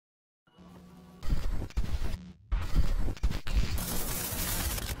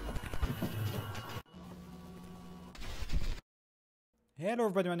Hello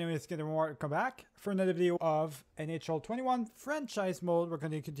everybody, my name is Skinner. Welcome back for another video of NHL 21 franchise mode. We're going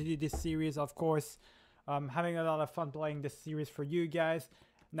to continue this series, of course. Having a lot of fun playing this series for you guys.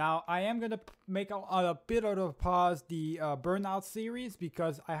 Now, I am going to make a bit of a pause the Burnout series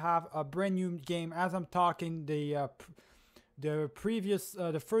because I have a brand new game. As I'm talking, the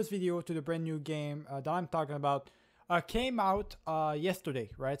first video to the brand new game that I'm talking about came out yesterday,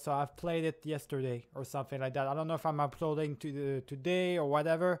 right? So I've played it yesterday or something like that. I don't know if I'm uploading to today or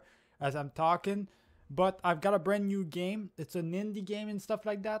whatever as I'm talking, but I've got a brand new game. It's an indie game and stuff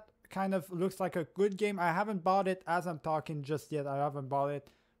like that. Kind of looks like a good game. I haven't bought it as I'm talking just yet. I haven't bought it.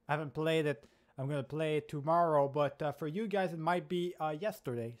 I haven't played it. I'm gonna play it tomorrow, but for you guys it might be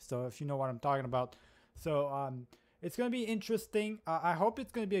yesterday. So if you know what I'm talking about, so it's gonna be interesting. I hope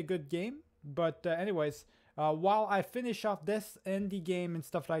it's gonna be a good game. But anyways. While I finish off this indie game and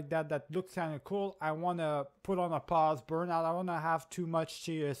stuff like that, that looks kind of cool, I want to put on a pause Burnout. I want to have too much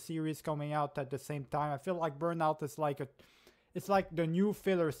series coming out at the same time. I feel like Burnout is like it's like the new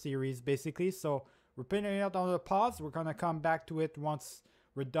filler series basically. So we're putting it out on the pause. We're gonna come back to it once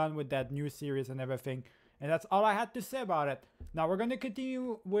we're done with that new series and everything. And that's all I had to say about it. Now we're gonna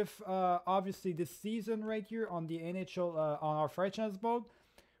continue with obviously this season right here on the NHL on our franchise mode.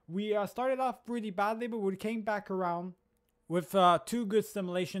 We started off pretty badly, but we came back around with two good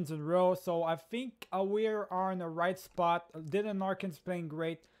simulations in a row. So I think we are in the right spot. Dylan Larkin's playing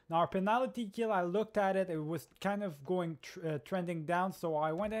great. Now our penalty kill, I looked at it. It was kind of going trending down. So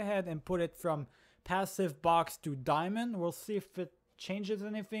I went ahead and put it from passive box to diamond. We'll see if it changes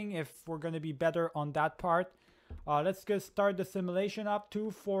anything, if we're going to be better on that part. Let's just start the simulation up.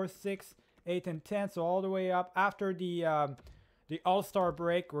 2, 4, 6, 8, and 10. So all the way up after the All-Star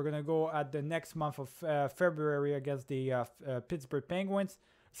break. We're going to go at the next month of February against the Pittsburgh Penguins.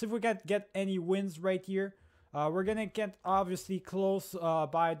 See if we can get any wins right here. We're going to get obviously close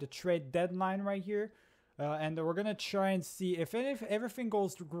by the trade deadline right here. And we're going to try and see if everything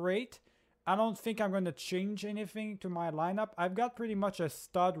goes great. I don't think I'm going to change anything to my lineup. I've got pretty much a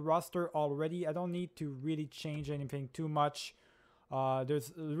stud roster already. I don't need to really change anything too much.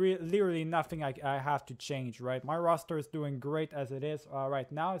 There's literally nothing I have to change, right? My roster is doing great as it is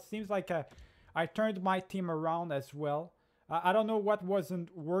right now. It seems like I turned my team around as well. I don't know what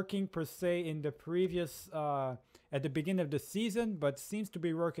wasn't working per se in the previous, at the beginning of the season, but seems to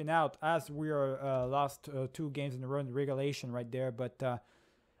be working out as we are lost 2 games in a row in regulation right there. But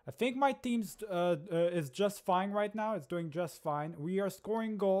I think my team is just fine right now. It's doing just fine. We are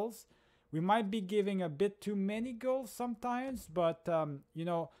scoring goals. We might be giving a bit too many goals sometimes, but, you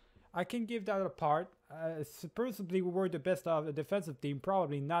know, I can give that apart. Supposedly, we were the best of the defensive team.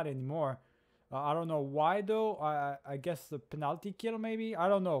 Probably not anymore. I don't know why, though. I guess the penalty kill, maybe. I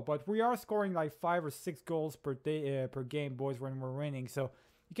don't know. But we are scoring like 5 or 6 goals per game, boys, when we're winning. So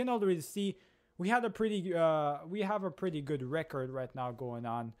you can already see we have a pretty good record right now going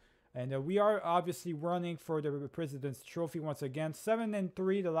on. And we are obviously running for the President's Trophy once again.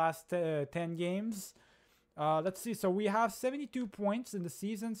 7-3 the last 10 games. Let's see. So we have 72 points in the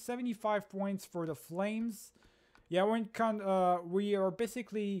season. 75 points for the Flames. Yeah, we are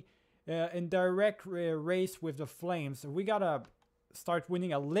basically in direct race with the Flames. We got to start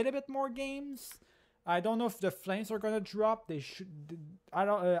winning a little bit more games. I don't know if the Flames are going to drop. They should. I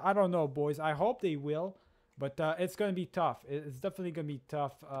don't know, boys. I hope they will. But it's going to be tough. It's definitely going to be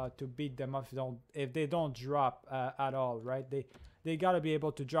tough to beat them if they don't drop at all, right? They got to be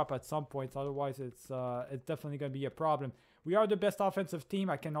able to drop at some point. Otherwise, it's definitely going to be a problem. We are the best offensive team.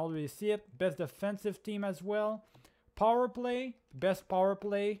 I can already see it. Best defensive team as well. Power play, best power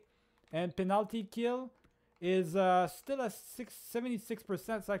play. And penalty kill is still at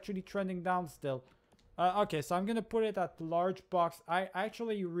 76%. It's actually trending down still. Okay, so I'm going to put it at large box. I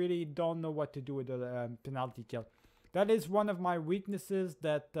actually really don't know what to do with the penalty kill. That is one of my weaknesses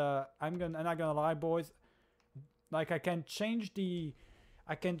that I'm not gonna lie, boys. Like I can change the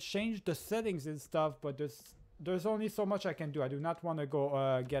settings and stuff, but there's only so much I can do. I do not want to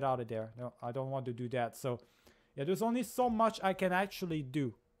go get out of there. No, I don't want to do that. So yeah, there's only so much I can actually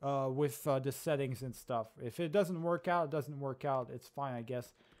do with the settings and stuff. If it doesn't work out, it doesn't work out. It's fine, I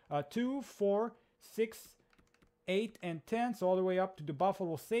guess. 2, 4, 6, 8, and 10. So all the way up to the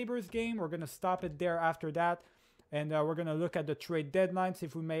Buffalo Sabres game. We're going to stop it there after that. And we're going to look at the trade deadlines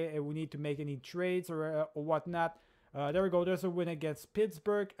if we need to make any trades or whatnot. There we go. There's a win against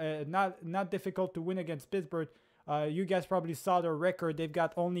Pittsburgh. Not difficult to win against Pittsburgh. You guys probably saw their record. They've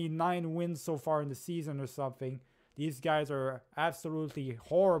got only 9 wins so far in the season or something. These guys are absolutely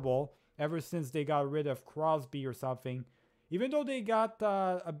horrible ever since they got rid of Crosby or something. Even though they got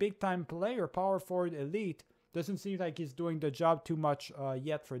a big-time player, power forward elite, Doesn't seem like he's doing the job too much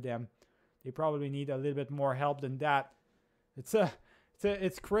yet for them. They probably need a little bit more help than that.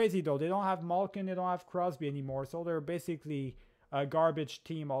 It's crazy though. They don't have Malkin, they don't have Crosby anymore, so they're basically a garbage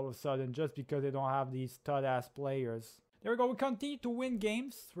team all of a sudden just because they don't have these stud-ass players. There we go. We continue to win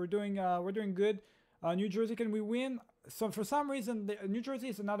games. We're doing good. New Jersey, can we win? So for some reason, New Jersey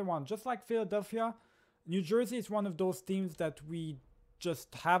is another one. Just like Philadelphia, New Jersey is one of those teams that we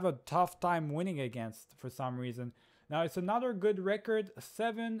just have a tough time winning against for some reason. Now it's another good record,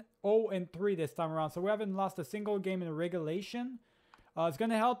 7-0-3 this time around. So we haven't lost a single game in regulation. It's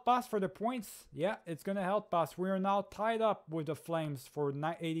going to help us for the points. Yeah, it's going to help us. We are now tied up with the Flames for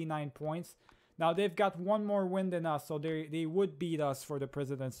 89 points. Now they've got one more win than us, so they would beat us for the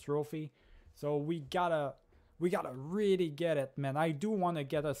President's Trophy. So we gotta really get it, man. I do want to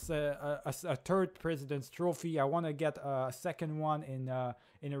get us a third President's Trophy. I want to get a second one in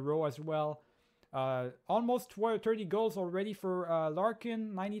a row as well. Almost 30 goals already for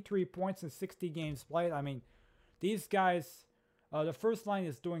Larkin, 93 points in 60 games played. I mean, these guys, the first line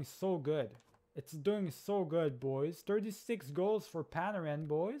is doing so good. It's doing so good, boys. 36 goals for Panarin,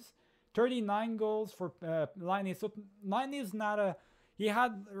 boys. 39 goals for Laine. So Laine is not a... He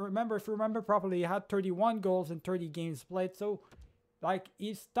had, remember, if you remember properly, he had 31 goals in 30 games played. So, like,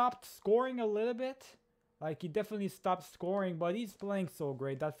 he stopped scoring a little bit. Like, he definitely stopped scoring, but he's playing so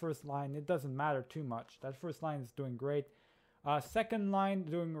great. That first line, it doesn't matter too much. That first line is doing great. Second line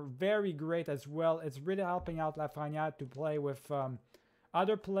doing very great as well. It's really helping out Lafrenière to play with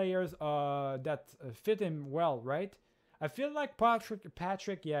other players that fit him well, right? I feel like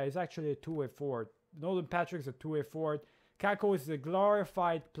Patrick, yeah, is actually a two-way forward. Nolan Patrick's a two-way forward. Kako is a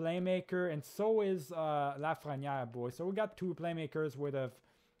glorified playmaker, and so is Lafrenière, boy. So we got two playmakers with a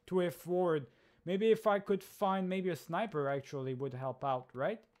two-way forward. Maybe if I could find maybe a sniper actually would help out,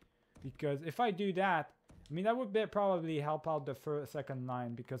 right? Because if I do that, I mean, that would probably help out the second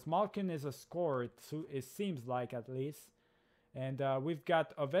line, because Malkin is a scorer, it seems like, at least. And we've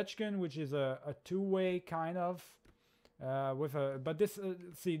got Ovechkin, which is a two-way kind of. But this,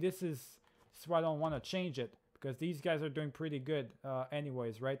 see, this is why I don't want to change it, because these guys are doing pretty good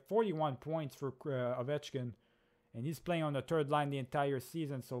anyways, right? 41 points for Ovechkin, and he's playing on the third line the entire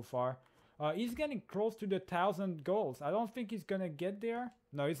season so far. He's getting close to the 1,000 goals. I don't think he's going to get there.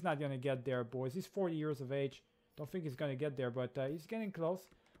 No, he's not going to get there, boys. He's 40 years of age. Don't think he's going to get there, but he's getting close.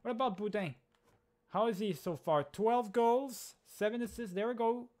 What about Boudin? How is he so far? 12 goals, 7 assists. There we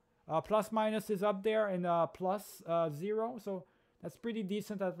go. Plus minus is up there, and plus 0. So that's pretty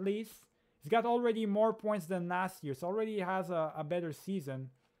decent at least. He's got already more points than last year. So already has a better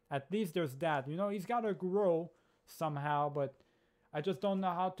season. At least there's that. You know, he's got to grow somehow, but I just don't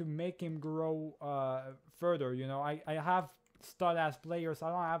know how to make him grow further. You know, I have stud-ass players. I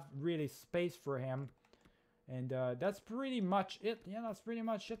don't have really space for him. And that's pretty much it. Yeah, that's pretty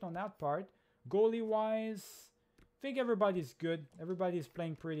much it on that part. Goalie-wise, I think everybody's good. Everybody's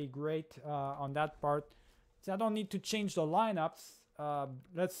playing pretty great on that part. So I don't need to change the lineups.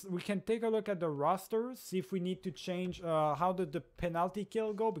 We can take a look at the rosters, see if we need to change how did the penalty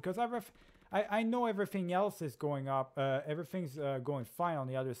kill go, because I know everything else is going up. Everything's going fine on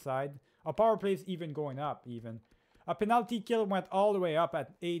the other side. A power play is even going up even. A penalty kill went all the way up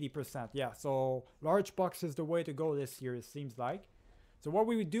at 80%. Yeah, so large box is the way to go this year, it seems like. So what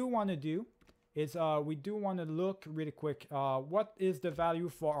we do want to do is we do want to look really quick. What is the value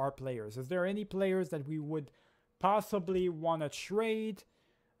for our players? Is there any players that we would possibly want to trade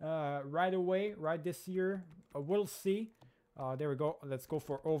right away, right this year? We'll see. There we go. Let's go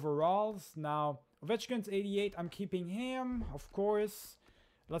for overalls. Now, Ovechkin's 88. I'm keeping him, of course.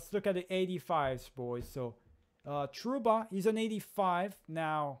 Let's look at the 85s, boys. So, Trouba, he's an 85.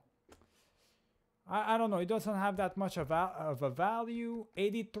 Now, I don't know. It doesn't have that much of a value.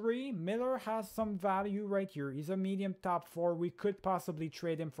 83, Miller has some value right here. He's a medium top 4. We could possibly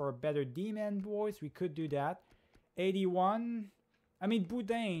trade him for a better D-man, boys. We could do that. 81. I mean,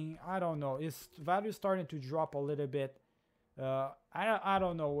 Boudin, I don't know. His value is starting to drop a little bit. I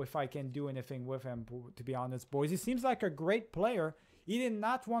don't know if I can do anything with him, to be honest, boys. He seems like a great player. He did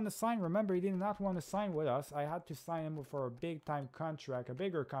not want to sign. Remember, he did not want to sign with us. I had to sign him for a big-time contract, a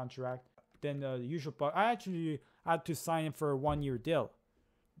bigger contract than the usual. But I actually had to sign him for a 1-year deal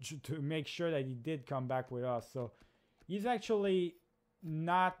to make sure that he did come back with us. So he's actually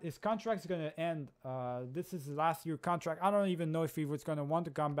not... His contract's going to end. This is his last year contract. I don't even know if he was going to want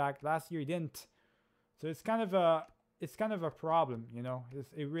to come back. Last year he didn't. So it's kind of a problem, you know.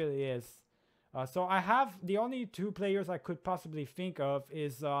 It really is. So I have the only 2 players I could possibly think of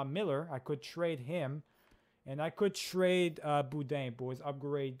is Miller. I could trade him, and I could trade Boudin, boys.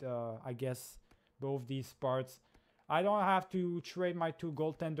 Upgrade, I guess, both these parts. I don't have to trade my 2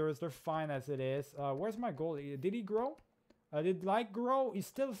 goaltenders. They're fine as it is. Where's my goalie? Did he grow? Did Light grow? He's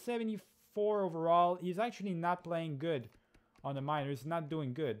still 74 overall. He's actually not playing good on the minors. He's not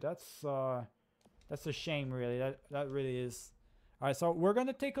doing good. That's a shame, really. That really is. All right, so we're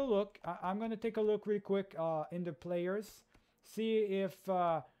gonna take a look. I'm gonna take a look really quick in the players, see if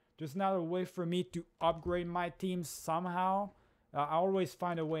there's not a way for me to upgrade my team somehow. I always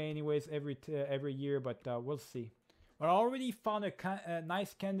find a way, anyways, every year, but we'll see. But I already found a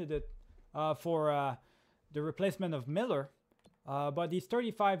nice candidate for the replacement of Miller. But he's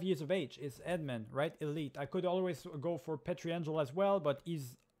 35 years of age. It's Edmund, right? Elite. I could always go for Pietrangelo as well, but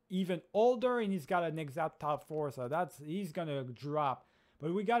he's even older and he's got an exact top 4, so he's gonna drop.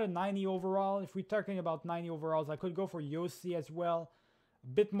 But we got a 90 overall. If we're talking about 90 overalls, I could go for Yossi as well. A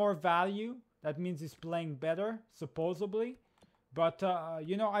bit more value. That means he's playing better, supposedly. But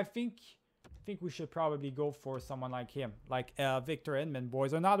you know, I think we should probably go for someone like him, like Victor Edmond,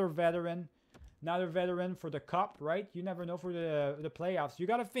 boys. Another veteran for the cup, right? You never know for the playoffs. You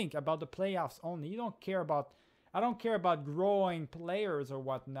gotta think about the playoffs only. You don't care about. I don't care about growing players or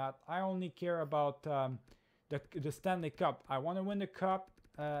whatnot. I only care about the Stanley Cup. I want to win the cup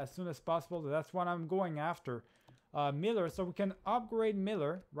as soon as possible. So that's what I'm going after. Miller, so we can upgrade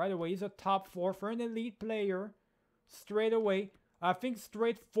Miller right away. He's a top 4 for an elite player straight away. I think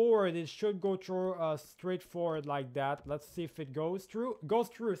straightforward, it should go through straightforward like that. Let's see if it goes through. Goes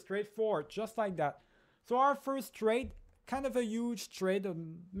through straightforward, just like that. So our first trade, kind of a huge trade, a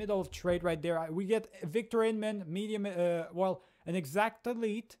middle of trade right there. We get Victor Edmond, medium, well, an exact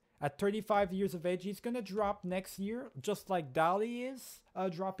elite at 35 years of age. He's going to drop next year, just like Dali is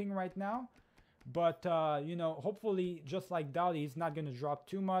dropping right now. But, you know, hopefully, just like Dali, he's not going to drop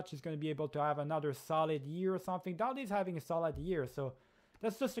too much. He's going to be able to have another solid year or something. Dali's having a solid year, so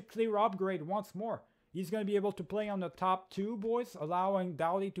that's just a clear upgrade once more. He's going to be able to play on the top 2, boys, allowing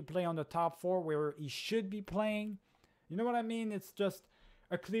Dali to play on the top 4 where he should be playing. You know what I mean? It's just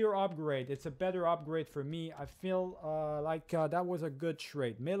a clear upgrade. It's a better upgrade for me. I feel like that was a good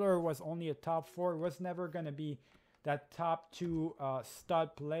trade. Miller was only a top 4. He was never going to be that top 2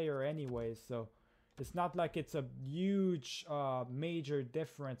 stud player anyway, so it's not like it's a huge major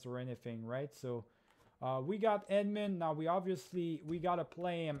difference or anything, right? So we got Edmund. Now we gotta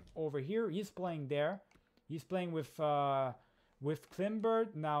play him over here. He's playing there. He's playing with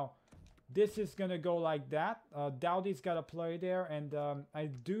Klimbert. Now this is gonna go like that. Dowdy's gotta play there, and I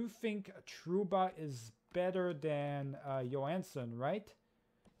do think Trouba is better than Johansson, right?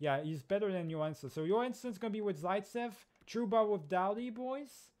 Yeah, he's better than Johansson. So Johansson's going to be with Zaitsev. Trouba with Dowdy,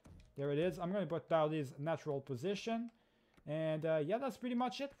 boys. There it is. I'm going to put Dowdy's natural position. And yeah, that's pretty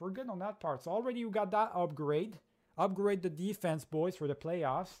much it. We're good on that part. So already you got that upgrade. Upgrade the defense, boys, for the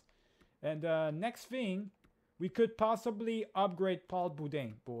playoffs. And next thing, we could possibly upgrade Paul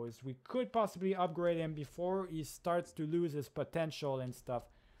Boudin, boys. We could possibly upgrade him before he starts to lose his potential and stuff.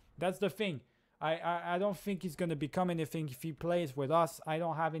 That's the thing. I don't think he's going to become anything if he plays with us. I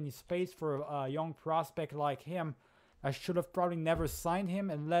don't have any space for a young prospect like him. I should have probably never signed him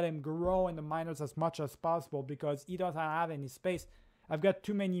and let him grow in the minors as much as possible because he doesn't have any space. I've got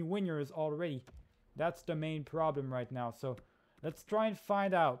too many winners already. That's the main problem right now. So let's try and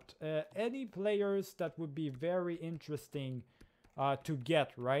find out any players that would be very interesting to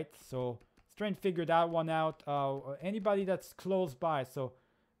get, right? So let's try and figure that one out. Anybody that's close by. So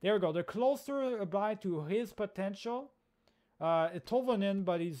there we go. The closer by to his potential. Tolvanen,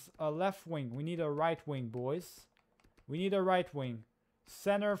 but he's a left wing. We need a right wing, boys. We need a right wing.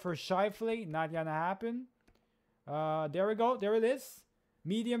 Center for Scheifele. Not gonna happen. There we go. There it is.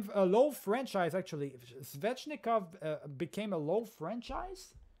 Medium, low franchise, actually. Svechnikov became a low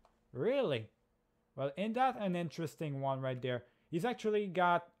franchise? Really? Well, ain't that an interesting one right there? He's actually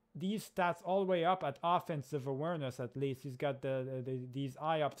got these stats all the way up at offensive awareness, at least. He's got these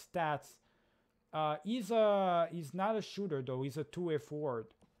high-up stats. He's not a shooter, though. He's a two-way forward.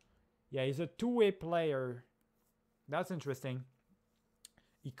 Yeah, he's a two-way player. That's interesting.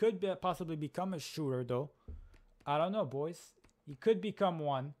 He could possibly become a shooter, though. I don't know, boys. He could become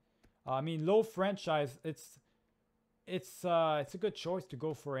one. I mean, low franchise. It's a good choice to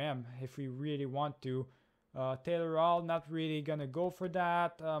go for him if we really want to. Taylor Hall, not really gonna go for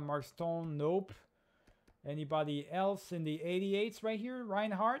that. Mark Stone, nope. Anybody else in the 88s right here?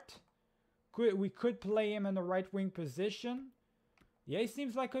 Reinhardt. We could play him in the right wing position. Yeah, he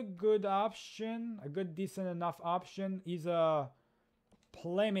seems like a good option, a good decent enough option. He's a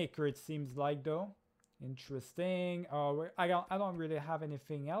playmaker, it seems like, though. Interesting. I don't really have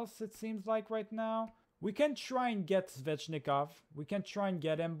anything else, it seems like, right now. We can try and get Svechnikov. We can try and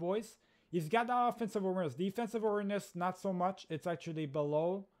get him, boys. He's got that offensive awareness. Defensive awareness, not so much. It's actually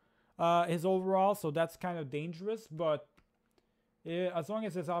below his overall, so that's kind of dangerous. But as long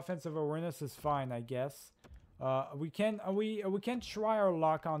as his offensive awareness is fine, I guess. We can try our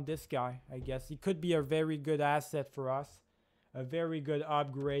luck on this guy, I guess. He could be a very good asset for us. A very good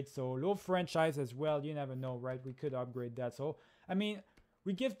upgrade. So low franchise as well. You never know, right? We could upgrade that. So, I mean,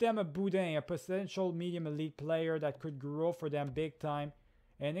 we give them a Boudin, a potential medium elite player that could grow for them big time.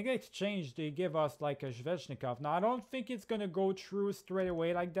 And in exchange, they give us like a Svechnikov. Now, I don't think it's going to go through straight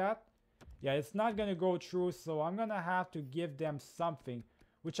away like that. Yeah, it's not going to go through. So I'm going to have to give them something.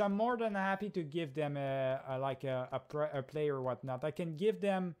 Which I'm more than happy to give them a player or whatnot. I can give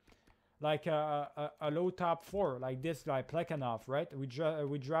them like a low top 4, like this guy, Plekhanov, right? We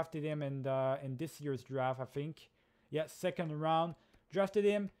drafted him in this year's draft, I think. Yeah, second round. Drafted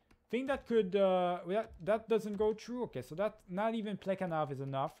him. Think that could, that doesn't go through. Okay, so that, not even Plekhanov is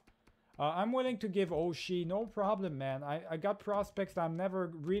enough. I'm willing to give Oshie, no problem, man. I got prospects that I'm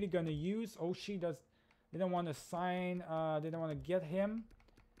never really going to use. Oshie they don't want to sign, they don't want to get him.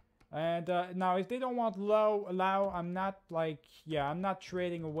 And now, if they don't want Lau, I'm not I'm not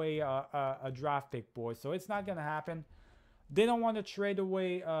trading away a draft pick, boys. So it's not gonna happen. They don't want to trade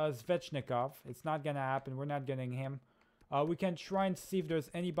away Svechnikov. It's not gonna happen. We're not getting him. We can try and see if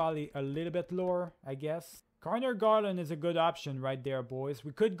there's anybody a little bit lower, I guess. Connor Garland is a good option right there, boys.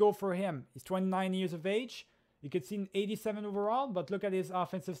 We could go for him. He's 29 years of age. You could see 87 overall, but look at his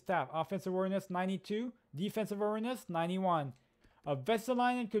offensive stat. Offensive awareness, 92. Defensive awareness, 91.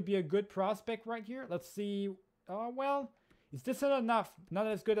 Vesalainen could be a good prospect right here. Let's see. Well, is this not enough? Not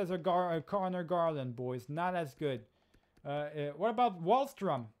as good as a Connor Garland, boys. Not as good. What about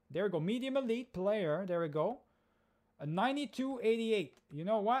Wallstrom? There we go. Medium elite player. There we go. A 92-88. You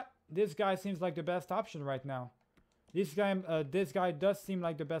know what? This guy seems like the best option right now. This guy does seem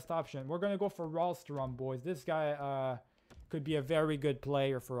like the best option. We're going to go for Wallstrom, boys. This guy could be a very good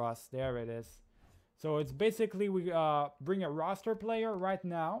player for us. There it is. So it's basically we bring a roster player right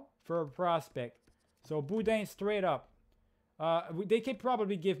now for a prospect. So Boudin straight up. They could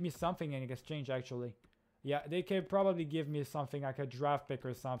probably give me something in exchange, actually. Yeah, they could probably give me something like a draft pick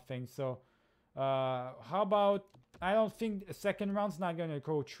or something. So how about, I don't think a second round's not going to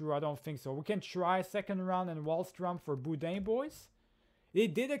go through. I don't think so. We can try second round and Wallstrom for Boudin, boys. They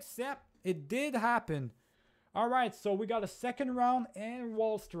did accept. It did happen. Alright, so we got a second round and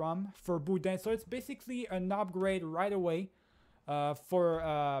Wallstrom for Boudin. So it's basically an upgrade right away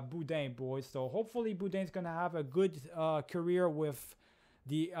for Boudin, boys. So hopefully Boudin's going to have a good career with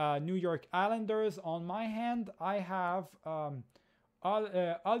the New York Islanders. On my hand, I have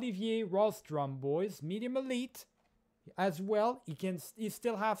Olivier Wallstrom, boys. Medium elite as well. He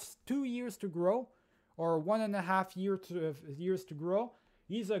still has 2 years to grow, or 1.5 years to grow.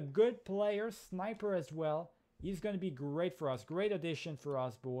 He's a good player, sniper as well. He's going to be great for us. Great addition for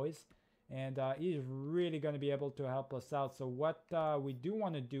us, boys. And he's really going to be able to help us out. So what we do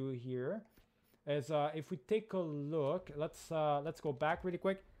want to do here is if we take a look, let's go back really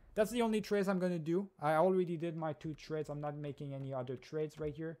quick. That's the only trades I'm going to do. I already did my 2 trades. I'm not making any other trades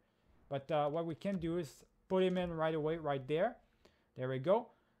right here. But what we can do is put him in right away, right there. There we go.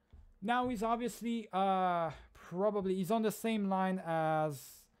 Now he's obviously probably he's on the same line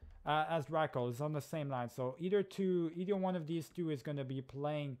as Rackle. Is on the same line. So either one of these two is going to be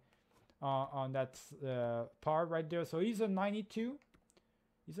playing on that part right there. So he's a 92.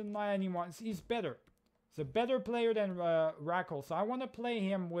 He's a 91. He's better. He's a better player than Rackle. So I want to play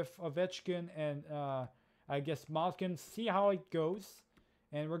him with Ovechkin and I guess Malkin. See how it goes.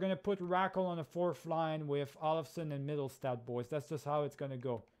 And we're going to put Rackle on the 4th line with Olofsson and Middlestad, boys. That's just how it's going to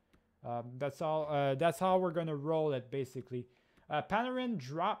go. That's all. That's how we're going to roll it, basically. Panarin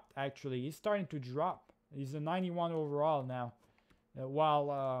dropped, actually. He's starting to drop. He's a 91 overall now.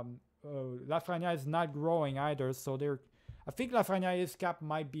 While Lafreniere is not growing either. So I think Lafreniere's cap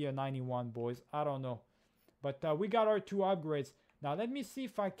might be a 91, boys. I don't know. But we got our 2 upgrades. Now, let me see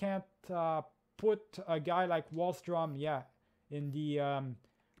if I can't put a guy like Wallstrom, yeah, in the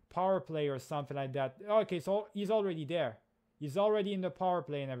power play or something like that. Okay, so he's already there. He's already in the power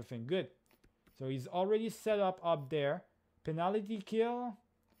play and everything. Good. So he's already set up there. Penalty kill.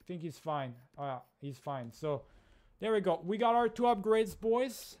 I think he's fine. He's fine. So there we go. We got our 2 upgrades,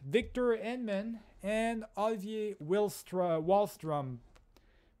 boys. Victor Edman and Olivier Wallstrom.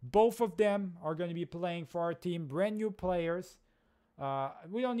 Both of them are going to be playing for our team. Brand new players.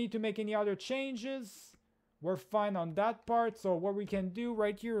 We don't need to make any other changes. We're fine on that part. So what we can do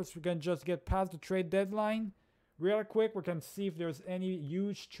right here is we can just get past the trade deadline. Real quick, we can see if there's any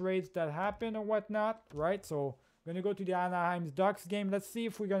huge trades that happen or whatnot, right? So Gonna go to the Anaheim Ducks game. Let's see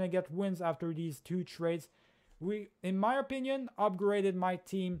if we're gonna get wins after these 2 trades. We, in my opinion, upgraded my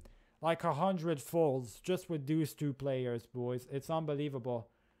team like 100 folds just with those 2 players, boys. It's unbelievable.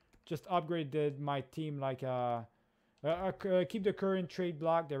 Just upgraded my team like keep the current trade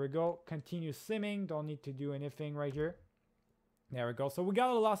block. There we go. Continue simming. Don't need to do anything right here. There we go. So we got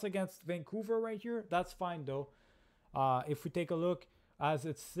a loss against Vancouver right here. That's fine though. If we take a look as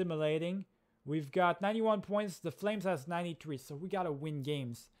it's simulating, we've got 91 points. The Flames has 93. So we got to win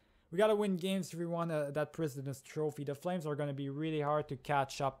games. We got to win games if we want that President's Trophy. The Flames are going to be really hard to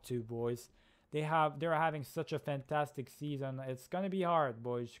catch up to, boys. They're having such a fantastic season. It's going to be hard,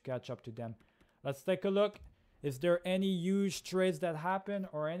 boys, to catch up to them. Let's take a look. Is there any huge trades that happen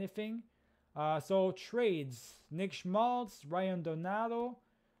or anything? So trades. Nick Schmaltz, Ryan Donato,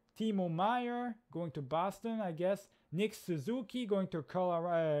 Timo Meyer going to Boston, I guess. Nick Suzuki going to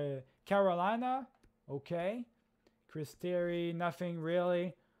Carolina. Okay. Chris Terry, nothing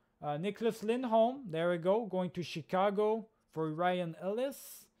really. Nicholas Lindholm, there we go, going to Chicago for Ryan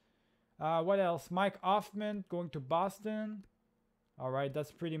Ellis. What else? Mike Hoffman going to Boston. All right,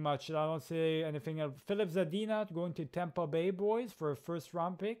 that's pretty much it. I don't see anything else. Philip Zadina going to Tampa Bay, boys, for a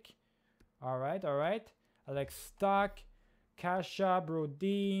 1st-round pick. All right, all right. Alex Stock, Kasha,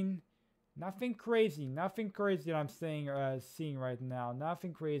 Brodin. Nothing crazy that I'm seeing right now.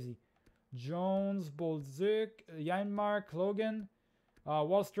 Nothing crazy. Jones, Bolzuk, Janmark, Logan.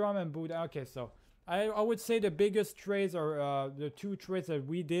 Wallstrom and Buda. Okay, so I would say the biggest trades are the 2 trades that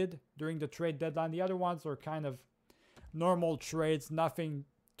we did during the trade deadline. The other ones are kind of normal trades, nothing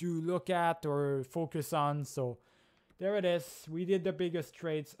to look at or focus on. So there it is. We did the biggest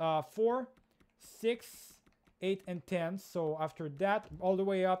trades. 4, 6, 8, and 10. So after that, all the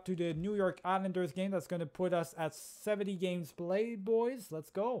way up to the New York Islanders game, that's going to put us at 70 games played, boys. Let's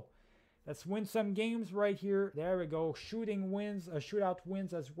go. Let's win some games right here. There we go. Shootout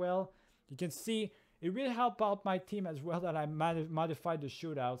wins as well. You can see it really helped out my team as well that I modified the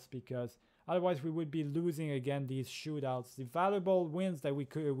shootouts, because otherwise we would be losing again these shootouts. The valuable wins that we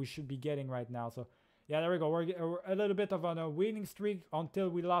should be getting right now. So yeah, there we go. We're a little bit of on a winning streak until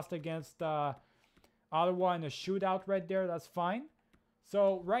we lost against Ottawa in a shootout right there. That's fine.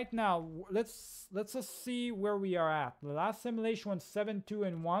 So right now, let's just see where we are at. The last simulation went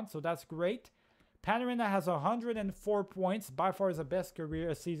 7-2-1, so that's great. Panorama has 104 points. By far is the best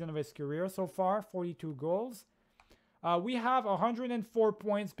season of his career so far. 42 goals. We have 104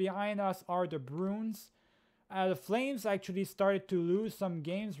 points. Behind us are the Bruins. The Flames actually started to lose some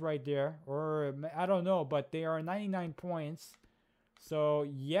games right there, or I don't know, but they are 99 points. So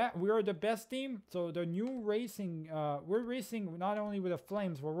yeah, we are the best team. So the new racing, we're racing not only with the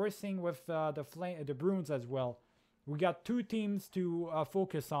Flames, we're racing with the Bruins as well. We got 2 teams to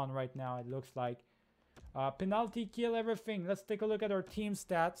focus on right now, it looks like. Penalty kill, everything. Let's take a look at our team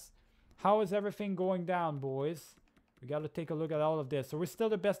stats. How is everything going down, boys? We got to take a look at all of this. So we're still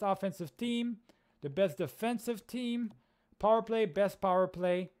the best offensive team, the best defensive team, power play, best power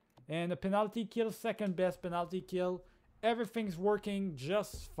play, and the penalty kill, second best penalty kill. Everything's working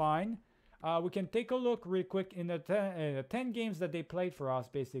just fine. We can take a look real quick in the 10 games that they played for us,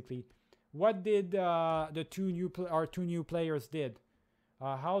 basically. What did our 2 new players did?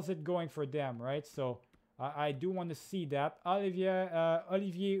 How's it going for them, right? So I do want to see that.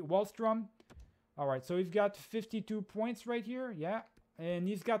 Olivier Wallstrom. All right, so we've got 52 points right here. Yeah, and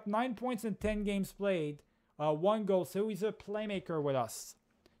he's got 9 points in 10 games played. 1 goal, so he's a playmaker with us.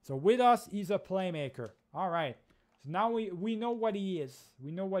 So with us, he's a playmaker. All right. So now we know what he is.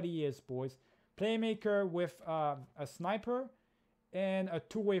 We know what he is, boys. Playmaker with a sniper and a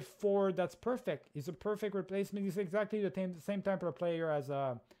 2-way forward. That's perfect. He's a perfect replacement. He's exactly the same type of player as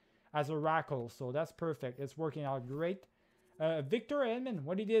a Rackle. So that's perfect. It's working out great. Victor Edmond,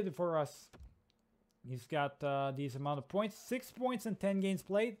 what he did for us. He's got these amount of points. 6 points in 10 games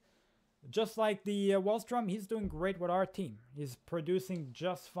played. Just like the Wallstrom, he's doing great with our team. He's producing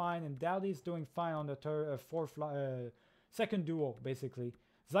just fine, and Dowdy's doing fine on the second duo, basically.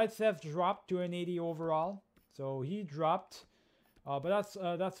 Zaitsev dropped to an 80 overall, so he dropped. But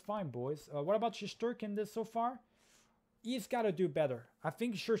that's fine, boys. What about Shesterkin this so far? He's got to do better. I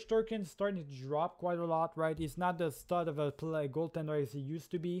think Shesterkin's starting to drop quite a lot, right? He's not the stud of a goaltender as he used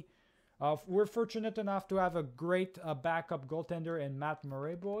to be. We're fortunate enough to have a great backup goaltender in Matt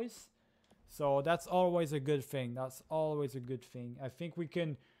Murray, boys. So that's always a good thing. That's always a good thing. I think we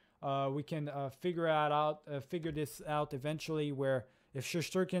can figure this out eventually, where if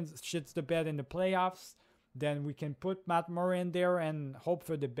Shesterkin shits the bed in the playoffs, then we can put Matt Murray in there and hope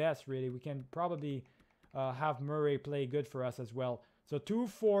for the best, really. We can probably have Murray play good for us as well. So 2,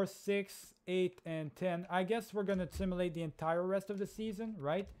 4, 6, 8, and 10. I guess we're going to simulate the entire rest of the season,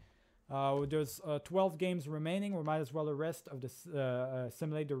 right? There's 12 games remaining. We might as well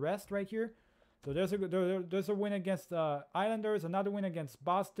simulate the rest right here. So there's a win against the Islanders, another win against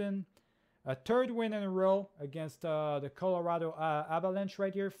Boston, a third win in a row against the Colorado Avalanche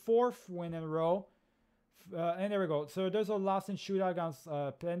right here, fourth win in a row. And there we go. So there's a loss in shootout against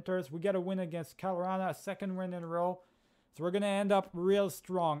Panthers. We get a win against Colorado, a second win in a row. So we're going to end up real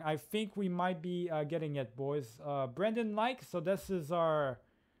strong. I think we might be getting it, boys. Brendan Like, so this is our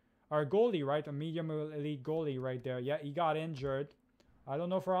goalie, right? A medium elite goalie right there. Yeah, he got injured. I don't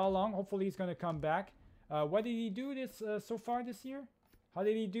know for how long. Hopefully he's going to come back. What did he do so far this year? How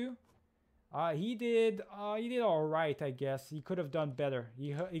did he do? He did all right, I guess. He could have done better.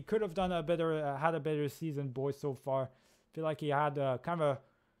 He could have done had a better season, boys, so far. I feel like he had kind of a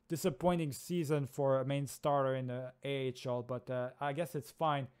disappointing season for a main starter in the AHL, but I guess it's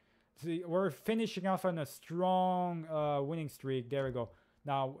fine. See, we're finishing off on a strong winning streak. There we go.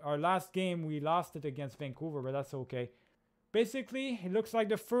 Now, our last game, we lost it against Vancouver, but that's okay. Basically, it looks like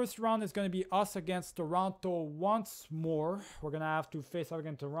the first round is going to be us against Toronto once more. We're going to have to face up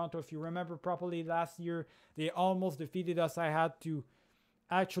against Toronto. If you remember properly, last year, they almost defeated us. I had to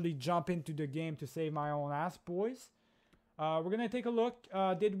actually jump into the game to save my own ass, boys. We're going to take a look.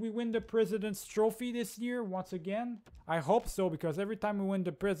 Did we win the President's Trophy this year once again? I hope so, because every time we win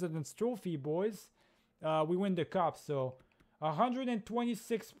the President's Trophy, boys, we win the cup. So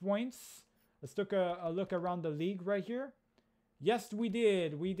 126 points. Let's take a look around the league right here. Yes, we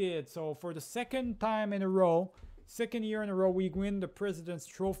did. We did. So for the second time in a row, second year in a row, we win the President's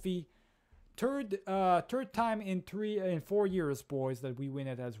Trophy. Third time in 4 years, boys, that we win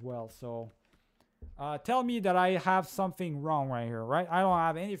it as well. So tell me that I have something wrong right here, right? I don't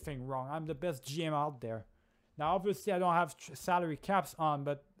have anything wrong. I'm the best GM out there. Now, obviously, I don't have salary caps on,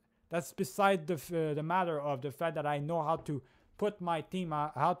 but that's beside the matter of the fact that I know how to put my team,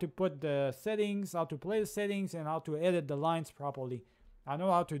 how to put the settings, how to play the settings, and how to edit the lines properly. I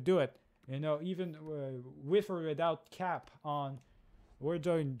know how to do it. You know, even with or without cap on, we're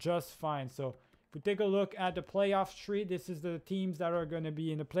doing just fine. So if we take a look at the playoff tree, this is the teams that are going to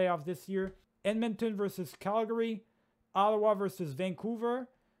be in the playoffs this year. Edmonton versus Calgary, Ottawa versus Vancouver,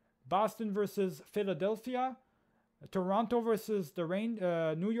 Boston versus Philadelphia, Toronto versus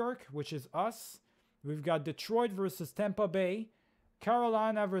New York, which is us. We've got Detroit versus Tampa Bay,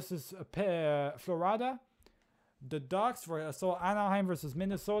 Carolina versus Florida, the Ducks, so Anaheim versus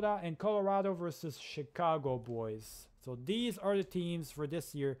Minnesota, and Colorado versus Chicago, boys. So these are the teams for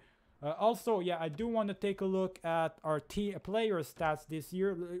this year. Also, yeah, I do want to take a look at our player stats this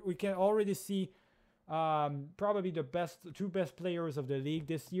year. We can already see probably the two best players of the league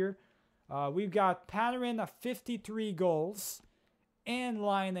this year. We've got Panarin at 53 goals and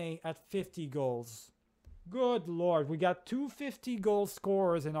Laine at 50 goals. Good Lord, we got 2 50-goal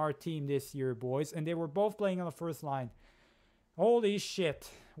scorers in our team this year, boys, and they were both playing on the first line. Holy shit,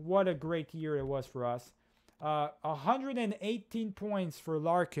 what a great year it was for us. 118 points for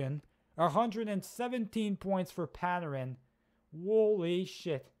Larkin, 117 points for Panarin. Holy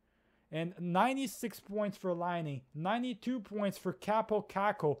shit. And 96 points for Laine, 92 points for Capo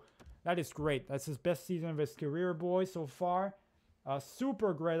Caco. That is great. That's his best season of his career, boys, so far.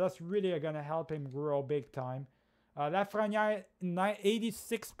 Super great. That's really going to help him grow big time. Lafreniere,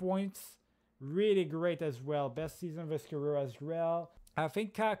 86 points. Really great as well. Best season of his career as well. I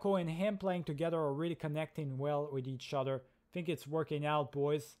think Kako and him playing together are really connecting well with each other. I think it's working out,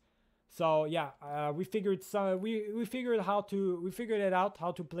 boys. So yeah, we figured it out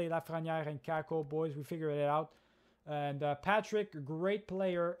how to play Lafreniere and Kako, boys. We figured it out. And Patrick, great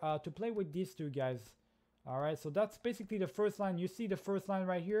player to play with these two guys. All right, so that's basically the first line. You see the first line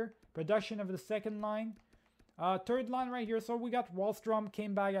right here. Production of the second line. Third line right here. So we got Wallstrom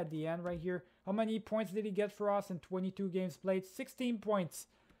came back at the end right here. How many points did he get for us in 22 games played? 16 points.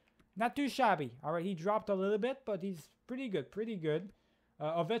 Not too shabby. All right, he dropped a little bit, but he's pretty good, pretty good.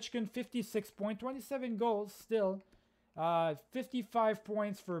 Ovechkin, 56 points, 27 goals still. 55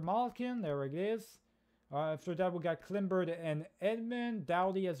 points for Malkin. There it is. After that, we got Klimbert and Edmund.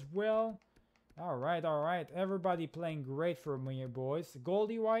 Dowdy as well. All right. Everybody playing great for me, boys.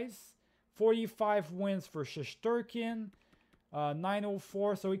 Goalie-wise, 45 wins for Shesterkin.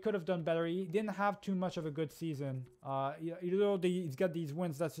 904, so he could have done better. He didn't have too much of a good season. He's got these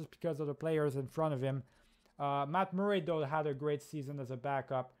wins, that's just because of the players in front of him. Matt Murray, though, had a great season as a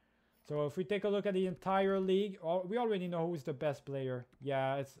backup. So if we take a look at the entire league, we already know who's the best player.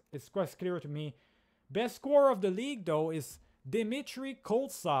 Yeah, it's quite clear to me. Best scorer of the league, though, is Dmitry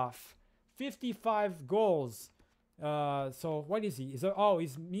Koltsov. 55 goals. So what is he?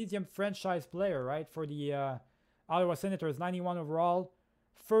 He's medium franchise player, right? For the Ottawa Senators, 91 overall.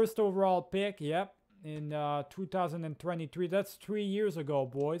 First overall pick, yep, in 2023. That's 3 years ago,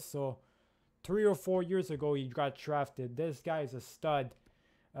 boys. So 3 or 4 years ago he got drafted. This guy is a stud.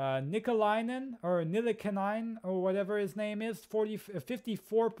 Nikolainen or Nilikinen or whatever his name is,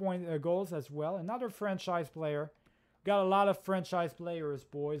 54 goals as well. Another franchise player. Got a lot of franchise players,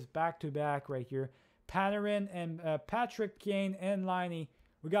 boys, back to back right here. Panarin and Patrick Kane and Liney.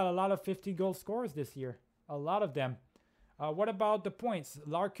 We got a lot of 50-goal scorers this year. A lot of them. What about the points?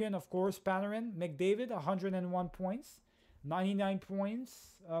 Larkin, of course, Panarin. McDavid, 101 points. 99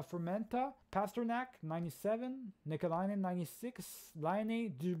 points for Menta. Pasternak, 97. Nikolainen, 96.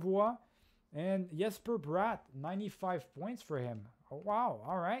 Laine, Dubois. And Jesper Bratt, 95 points for him. Oh, wow.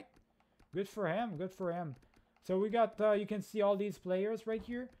 All right. Good for him. Good for him. So we got, you can see all these players right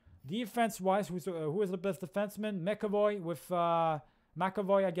here. Defense-wise, who is the best defenseman?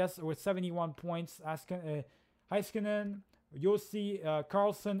 McAvoy, I guess, with 71 points. Heiskanen, Yossi,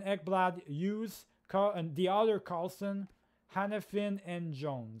 Carlson, Ekblad, Hughes, and the other Carlson, Hannafin, and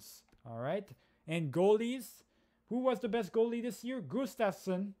Jones. All right. And goalies. Who was the best goalie this year?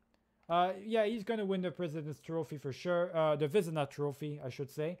 Gustafsson. Yeah, he's going to win the President's Trophy for sure. The Vizina Trophy, I should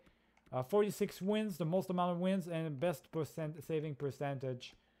say. 46 wins, the most amount of wins, and best saving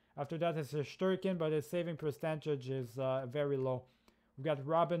percentage. After that, it's Shesterkin, but his saving percentage is very low. We got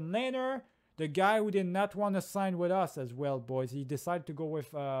Robin Lehner, the guy who did not want to sign with us as well, boys. He decided to go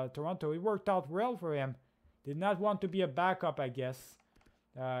with Toronto. It worked out well for him. Did not want to be a backup, I guess.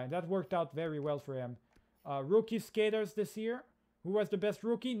 That worked out very well for him. Rookie skaters this year. Who was the best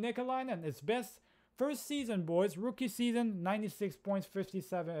rookie? Nikolainen. His best first season, boys. Rookie season, 96 points,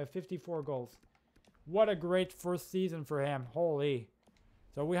 54 goals. What a great first season for him. Holy.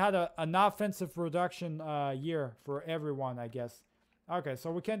 So we had an offensive production year for everyone, I guess. Okay, so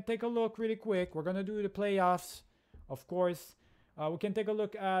we can take a look really quick. We're going to do the playoffs, of course. We can take a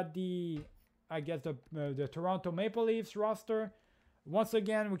look at the Toronto Maple Leafs roster. Once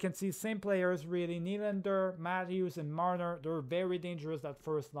again, we can see same players, really. Nylander, Matthews, and Marner. They're very dangerous, that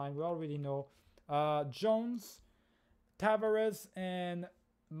first line. We already know. Jones, Tavares, and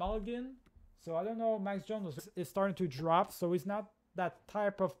Malgin. So I don't know. Max Jones is starting to drop, so he's not that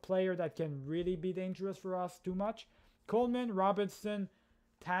type of player that can really be dangerous for us too much. Coleman, Robinson,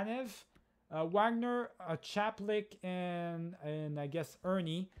 Tanev, Wagner, Chaplik, and I guess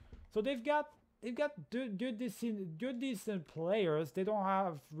Ernie. So they've got good decent players. They don't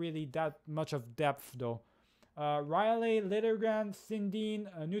have really that much of depth though. Riley, Littlegram, Sindin,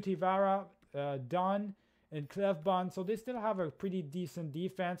 Nutivara, Dunn, and Clefbon. So they still have a pretty decent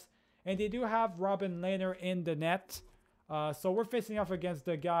defense, and they do have Robin Lehner in the net. So we're facing off against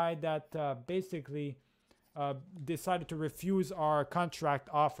the guy that basically decided to refuse our contract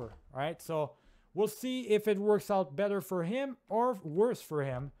offer, right? So we'll see if it works out better for him or worse for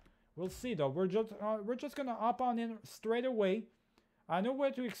him. We'll see though. We're just gonna hop on in straight away. I know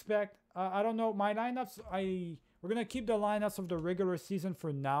what to expect. I don't know my lineups. We're gonna keep the lineups of the regular season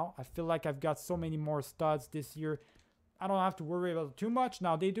for now. I feel like I've got so many more studs this year. I don't have to worry about it too much.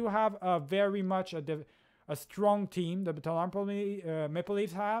 Now they do have very much a strong team. The Toronto Maple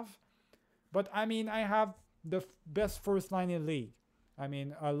Leafs have, but I mean I have the best first line in the league. I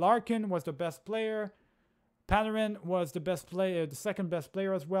mean Larkin was the best player. Panarin was the best player, the second best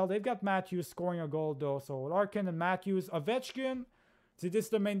player as well. They've got Matthews scoring a goal though. So Larkin and Matthews, Ovechkin. See, this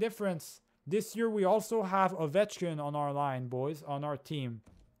is the main difference. This year we also have Ovechkin on our line, boys, on our team.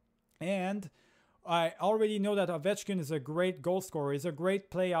 And I already know that Ovechkin is a great goal scorer. He's a great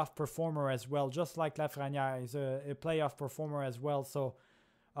playoff performer as well, just like Lafreniere. He's a playoff performer as well. So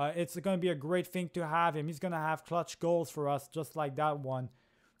it's going to be a great thing to have him. He's going to have clutch goals for us, just like that one.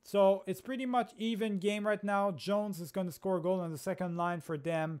 So it's pretty much even game right now. Jones is going to score a goal on the second line for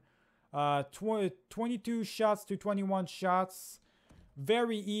them. 22 shots to 21 shots.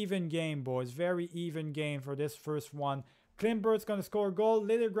 Very even game, boys. Very even game for this first one. Klimbert's going to score a goal.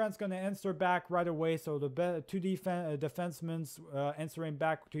 Littlegren's going to answer back right away. So the two defensemen answering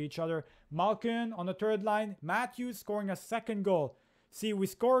back to each other. Malkin on the third line. Matthews scoring a second goal. See, we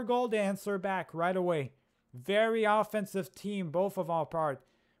score a goal, they answer back right away. Very offensive team, both of our part.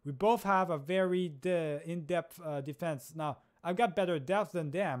 We both have a very in-depth defense. Now, I've got better depth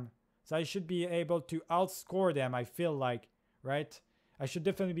than them, so I should be able to outscore them, I feel like, right? I should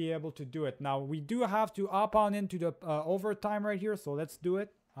definitely be able to do it. Now, we do have to hop on into the overtime right here, so let's do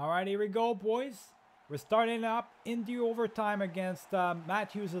it. All right, here we go, boys. We're starting up in the overtime against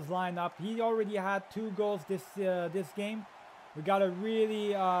Matthews' lineup. He already had 2 goals this game. We got to really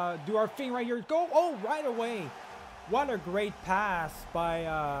do our thing right here. Go! Oh, right away. What a great pass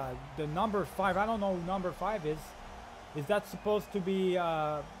by the number 5. I don't know who number 5 is. Is that supposed to be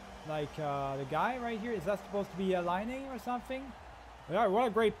the guy right here? Is that supposed to be Laine or something? Yeah, what a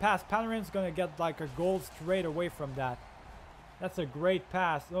great pass. Panarin's going to get like a goal straight away from that. That's a great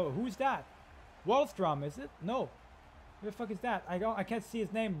pass. Oh, who's that? Wallstrom, is it? No. Who the fuck is that? I can't see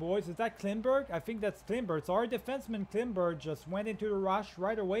his name, boys. Is that Klimberg? I think that's Klimberg. So our defenseman Klimberg just went into the rush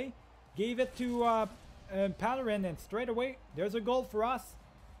right away. Gave it to Panarin, and straight away, there's a goal for us.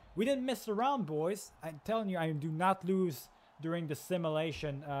 We didn't mess around, boys. I'm telling you, I do not lose during the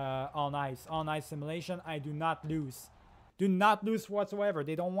simulation on ice. On ice simulation, I do not lose. Do not lose whatsoever.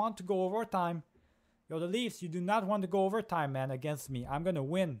 They don't want to go overtime. Yo, the Leafs, you do not want to go overtime, man, against me. I'm going to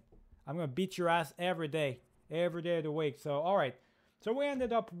win. I'm going to beat your ass every day. Every day of the week. So, all right. So, we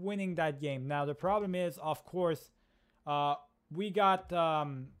ended up winning that game. Now, the problem is, of course, we got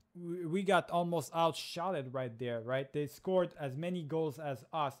almost outshotted right there, right? They scored as many goals as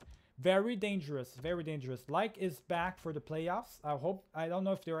us. Very dangerous. Very dangerous. Like is back for the playoffs. I don't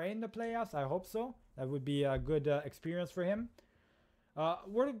know if they're in the playoffs. I hope so. That would be a good experience for him.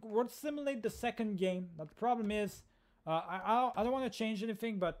 We'll simulate the second game. But the problem is, I don't want to change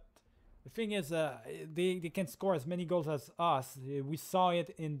anything, but the thing is, they can score as many goals as us. We saw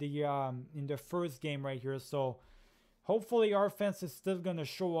it in the first game right here. So hopefully our offense is still gonna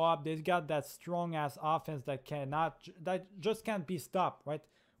show up. They've got that strong ass offense that just can't be stopped, right?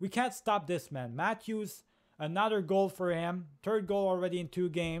 We can't stop this man. Matthews, another goal for him. Third goal already in 2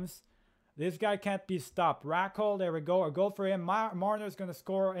 games. This guy can't be stopped. Rackle, there we go. A goal for him. Marner's gonna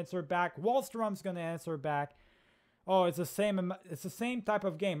score, answer back. Wallstrom's gonna answer back. Oh, it's the same type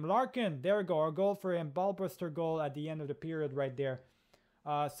of game. Larkin, there we go. A goal for him. Ballbuster goal at the end of the period right there.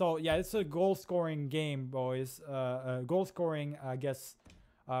 So yeah, it's a goal scoring game, boys. Goal scoring, I guess,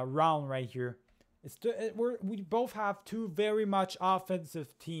 round right here. We both have 2 very much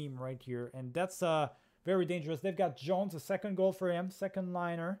offensive team right here, and that's very dangerous. They've got Jones, a second goal for him, second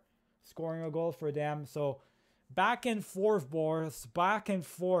liner, scoring a goal for them. So back and forth, boys, back and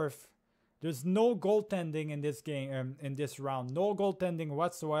forth. There's no goaltending in this game, in this round. No goaltending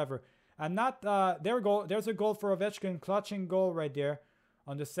whatsoever. And not there we go. There's a goal for Ovechkin, clutching goal right there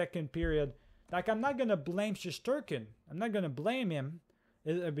on the second period. Like, I'm not gonna blame Shesterkin. I'm not gonna blame him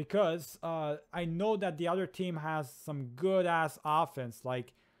because I know that the other team has some good ass offense.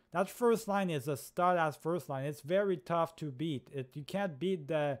 Like, that first line is a stud ass first line. It's very tough to beat. You can't beat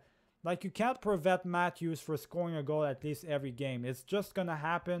you can't prevent Matthews for scoring a goal at least every game. It's just gonna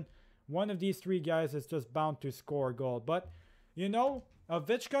happen. One of these 3 guys is just bound to score a goal. But you know,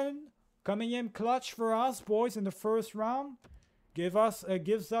 Ovechkin coming in clutch for us, boys, in the first round. Gives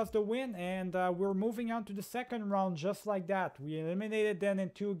us the win, and we're moving on to the second round just like that. We eliminated them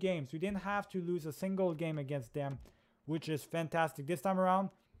in 2 games. We didn't have to lose a single game against them, which is fantastic. This time around,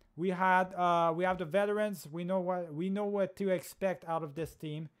 we have the veterans. We know what to expect out of this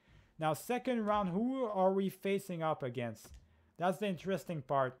team. Now, second round, who are we facing up against? That's the interesting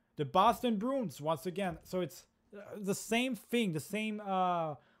part. The Boston Bruins once again. So it's the same thing. The same.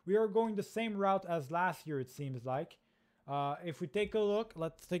 We are going the same route as last year. It seems like. If we take a look,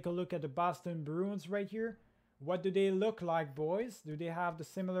 let's take a look at the Boston Bruins right here. What do they look like, boys? Do they have the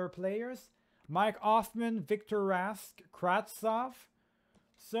similar players? Mike Hoffman, Victor Rask, Kravtsov.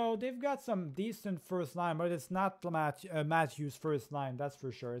 So they've got some decent first line, but it's not Matthews' first line, that's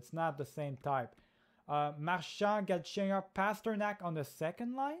for sure. It's not the same type. Marchand, Galchenyuk, Pasternak on the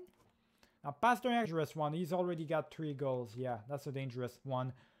second line. Now Pasternak, dangerous one. He's already got 3 goals. Yeah, that's a dangerous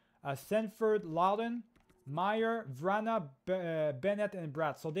one. Sanford, Loudon, Meyer, Vrana, Bennett, and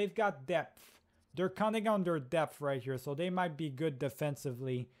Brad. So they've got depth. They're counting on their depth right here. So they might be good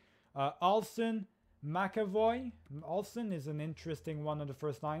defensively. Olsen, McAvoy. Olsen is an interesting one on the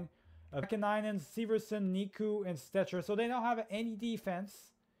first line. Kanainen, Severson, Niku, and Stetcher. So they don't have any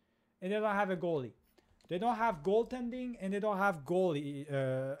defense. And they don't have a goalie. They don't have goaltending and they don't have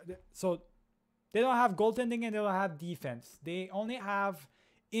goalie. So they don't have goaltending and they don't have defense. They only have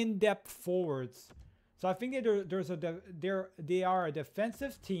in-depth forwards. So I think they are a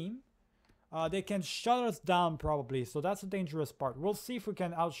defensive team. They can shut us down probably. So that's the dangerous part. We'll see if we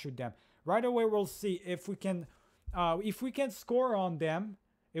can outshoot them. Right away we'll see if we can score on them.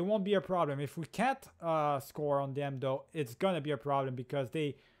 It won't be a problem. If we can't score on them though, it's gonna be a problem because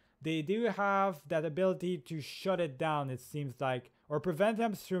they do have that ability to shut it down, it seems like, or prevent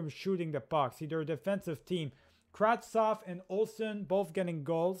them from shooting the pucks. See, they're a defensive team. Kravtsov and Olsen both getting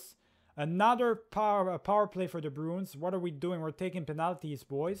goals. Another power play for the Bruins. What are we doing? We're taking penalties,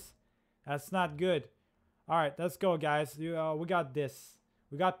 boys. That's not good. All right, let's go, guys. We got this.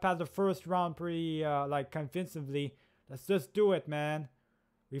 We got past the first round pretty like convincingly. Let's just do it, man.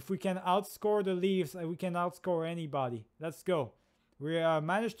 If we can outscore the Leafs, we can outscore anybody. Let's go. We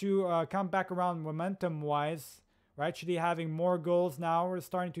managed to come back around momentum-wise. We're actually having more goals now. We're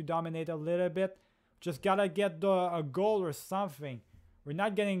starting to dominate a little bit. Just gotta get a goal or something. We're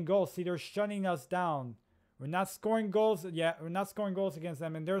not getting goals. See, they're shutting us down. We're not scoring goals. Yeah, we're not scoring goals against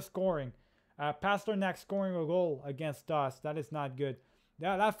them, and they're scoring. Pasternak scoring a goal against us. That is not good.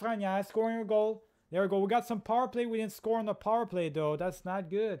 Yeah, Lafrenière scoring a goal. There we go. We got some power play. We didn't score on the power play, though. That's not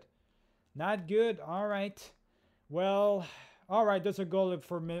good. Not good. All right. Well, all right. There's a goal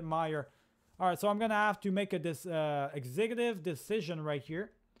for Meyer. All right, so I'm going to have to make a executive decision right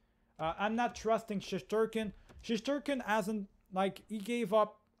here. I'm not trusting Shesterkin. Shesterkin hasn't, like, he gave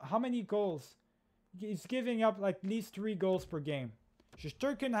up how many goals? He's giving up like at least 3 goals per game.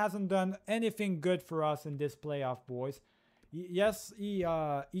 Shesterkin hasn't done anything good for us in this playoff, boys. Yes, he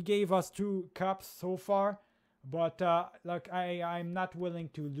gave us 2 cups so far, but like I'm not willing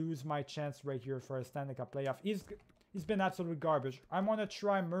to lose my chance right here for a Stanley Cup playoff. He's been absolute garbage. I want to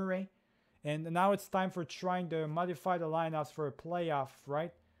try Murray, and now it's time for trying to modify the lineups for a playoff,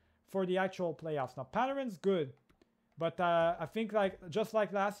 right? For the actual playoffs. Now Panarin's good, but I think like just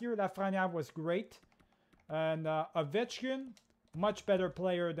like last year, Lafrenière was great, and Ovechkin much better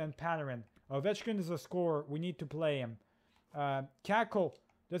player than Panarin. Ovechkin is a scorer. We need to play him. Kako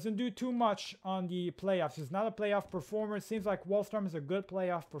doesn't do too much on the playoffs. He's not a playoff performer. It seems like Wallstrom is a good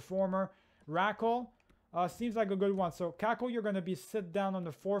playoff performer. Rakell seems like a good one. So Kako, you're going to be sit down on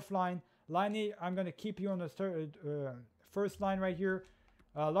the 4th line. Liney, I'm going to keep you on the first line right here.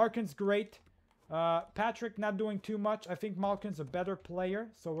 Larkin's great. Patrick not doing too much. I think Malkin's a better player.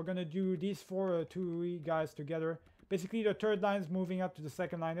 So we're going to do these 2 guys together. Basically, the 3rd line is moving up to the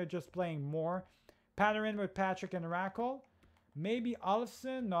 2nd line. They're just playing more. Panarin with Patrick and Rakell. Maybe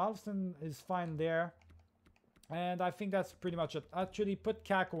Olofsson. No, Olofsson is fine there. And I think that's pretty much it. Actually, put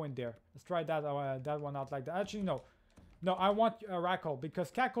Kako in there. Let's try that that one out like that. Actually, no. No, I want Rakell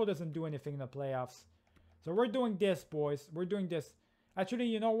because Kako doesn't do anything in the playoffs. So we're doing this, boys. We're doing this. Actually,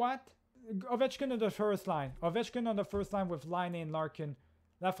 you know what? Ovechkin on the first line. Ovechkin on the first line with Line and Larkin.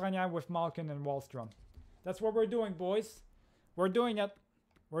 Lafrenière with Malkin and Wallstrom. That's what we're doing, boys. We're doing it.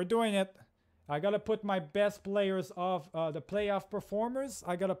 We're doing it. I gotta put my best players of the playoff performers.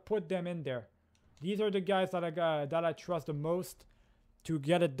 I gotta put them in there. These are the guys that I trust the most to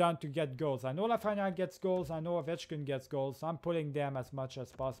get it done, to get goals. I know Lafrenière gets goals. I know Ovechkin gets goals. So I'm putting them as much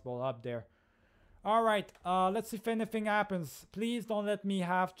as possible up there. All right. Let's see if anything happens. Please don't let me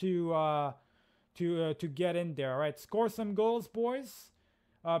have to get in there. All right. Score some goals, boys.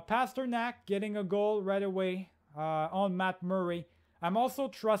 Pasternak getting a goal right away on Matt Murray. I'm also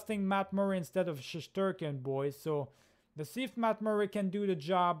trusting Matt Murray instead of Shesterkin, boys. So let's see if Matt Murray can do the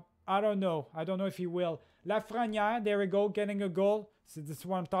job. I don't know. I don't know if he will. Lafrenière, there we go, getting a goal. So this is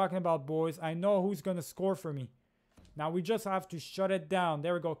what I'm talking about, boys. I know who's going to score for me. Now we just have to shut it down.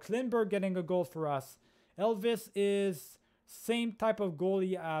 There we go. Klingberg getting a goal for us. Elvis is same type of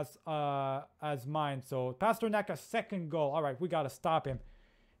goalie as mine. So Pasternak a 2nd goal. All right, we got to stop him.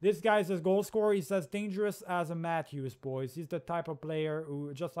 This guy's a goal scorer. He's as dangerous as a Matthews, boys. He's the type of player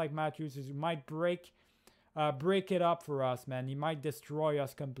who, just like Matthews, might break it up for us, man. He might destroy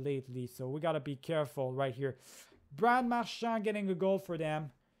us completely. So we got to be careful right here. Brad Marchand getting a goal for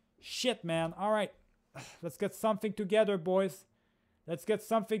them. Shit, man. All right. Let's get something together, boys. Let's get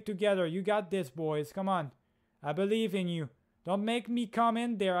something together. You got this, boys. Come on. I believe in you. Don't make me come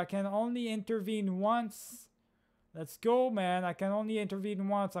in there. I can only intervene once. Let's go, man. I can only intervene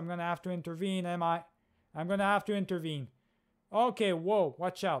once. I'm going to have to intervene, am I? I'm going to have to intervene. Okay, whoa.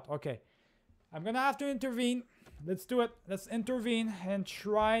 Watch out. Okay. I'm going to have to intervene. Let's do it. Let's intervene and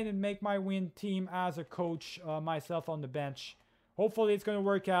try and make my win team as a coach, myself on the bench. Hopefully it's going to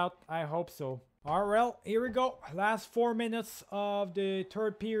work out. I hope so. All right, well, here we go. Last 4 minutes of the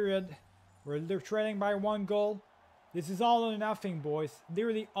 3rd period. We're trailing by 1 goal. This is all or nothing, boys.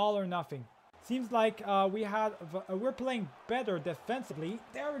 Literally all or nothing. Seems like we're playing better defensively.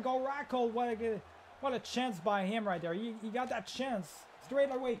 There we go, Rakell. What a chance by him right there. He got that chance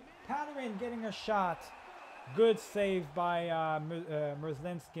straight away. Panarin getting a shot. Good save by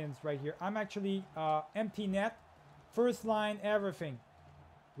Merzlinskins right here. I'm actually empty net. First line, everything.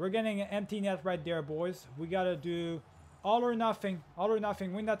 We're getting an empty net right there, boys. We got to do all or nothing. All or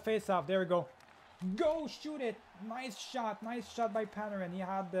nothing. Win that face-off. There we go. Go, shoot it. Nice shot. Nice shot by Panarin. He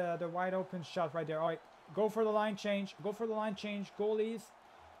had the wide open shot right there. All right. Go for the line change. Go for the line change. Goalies.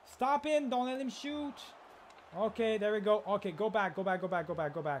 Stop in. Don't let him shoot. Okay, there we go. Okay, go back. Go back. Go back. Go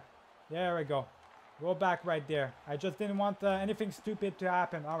back. Go back. There we go. Go back right there. I just didn't want anything stupid to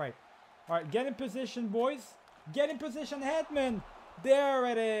happen. All right. All right, get in position, boys. Get in position, Hedman. There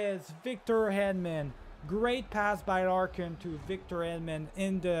it is. Victor Hedman. Great pass by Larkin to Victor Hedman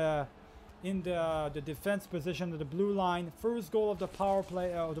in the defense position of the blue line. First goal of the power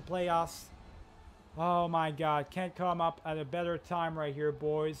play of the playoffs. Oh my God, can't come up at a better time right here,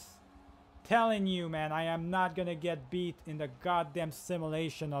 boys. Telling you, man, I am not gonna get beat in the goddamn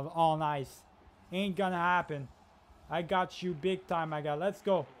simulation of on ice. Ain't gonna happen. I got you big time, my guy. Let's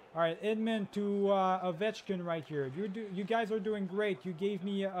go. All right, Edmund to Ovechkin right here. You guys are doing great. You gave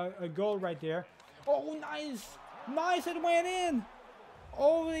me a goal right there. Oh, nice, nice! It went in.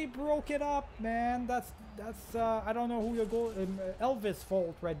 Oh, they broke it up, man. That's I don't know who your goal. Elvis'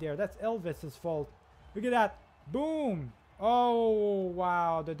 fault right there. That's Elvis's fault. Look at that. Boom. Oh,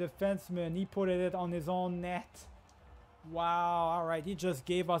 wow. The defenseman, he put it on his own net. Wow. All right. He just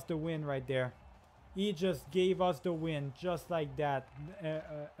gave us the win right there. He just gave us the win. Just like that.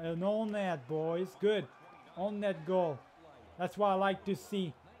 An on net, boys. Good. On net goal. That's what I like to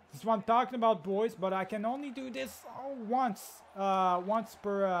see. This is what I'm talking about, boys. But I can only do this once. Once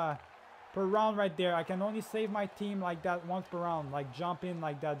per round right there. I can only save my team like that once per round. Like jump in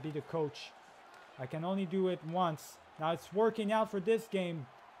like that, be the coach. I can only do it once. Now it's working out for this game.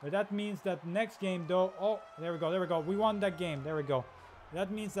 But that means that next game though. Oh, there we go. There we go. We won that game. There we go.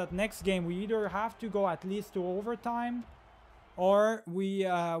 That means that next game we either have to go at least to overtime. Or we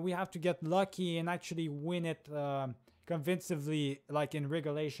have to get lucky and actually win it convincingly, like in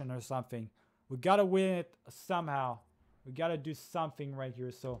regulation or something. We gotta win it somehow. We gotta do something right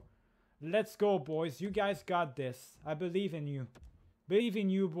here. So let's go, boys. You guys got this. I believe in you. Believe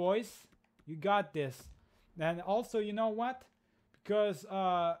in you, boys. You got this. And also, you know what? Because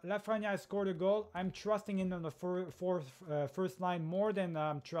Lafreniere scored a goal, I'm trusting him on the first line more than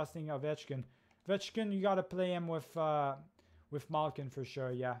I'm trusting Ovechkin. Ovechkin, you gotta play him with Malkin for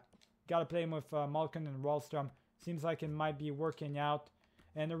sure. Yeah, gotta play him with Malkin and Wallstrom. Seems like it might be working out.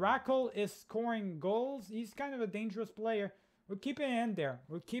 And Rackle is scoring goals. He's kind of a dangerous player. We'll keep it in there.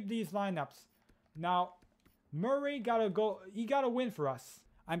 We'll keep these lineups. Now, Murray gotta go. He gotta win for us.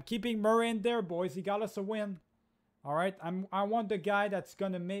 I'm keeping Murray in there, boys. He got us a win. All right. I want the guy that's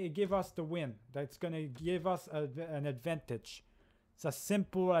gonna give us the win. That's gonna give us an advantage. It's as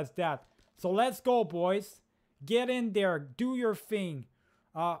simple as that. So let's go, boys. Get in there. Do your thing.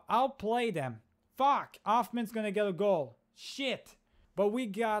 I'll play them. Fuck. Hoffman's gonna get a goal. Shit. But we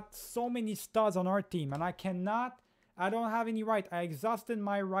got so many studs on our team, and I don't have any right. I exhausted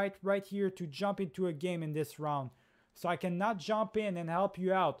my right here to jump into a game in this round. So I cannot jump in and help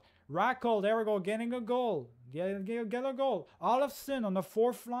you out. Rackle, there we go, getting a goal. Get a goal. Olofsson on the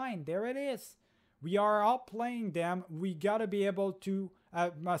fourth line. There it is. We are outplaying them. We got to be able to,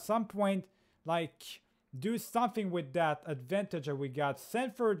 at some point, like, do something with that advantage that we got.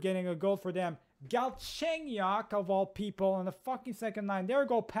 Sanford getting a goal for them. Galchenyuk, of all people, on the fucking second line. There we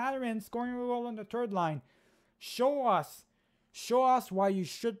go. Patterson scoring a goal on the third line. Show us why you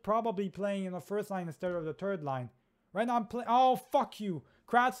should probably be playing in the first line instead of the third line. Right now I'm playing. Oh, fuck you.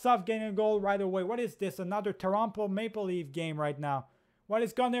 Kravtsov getting a goal right away. What is this? Another Toronto Maple Leaf game right now. What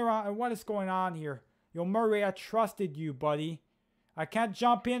is going on here? Yo, Murray, I trusted you, buddy. I can't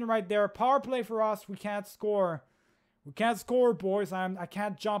jump in right there. Power play for us. We can't score. We can't score, boys. I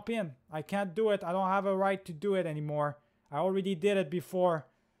can't jump in. I can't do it. I don't have a right to do it anymore. I already did it before.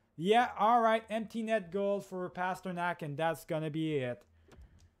 Yeah, all right. Empty net goal for Pasternak, and that's going to be it.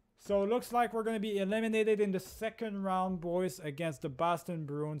 So it looks like we're going to be eliminated in the second round, boys, against the Boston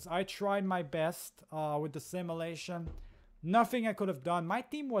Bruins. I tried my best with the simulation. Nothing I could have done. My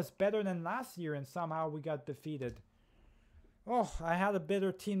team was better than last year, and somehow we got defeated. Oh, I had a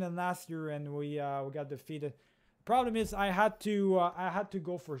better team than last year, and we got defeated. Problem is, I had to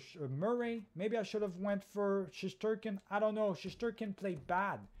go for Murray. Maybe I should have went for Shesterkin. I don't know. Shesterkin played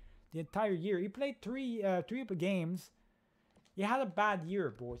bad the entire year. He played three games. He had a bad year,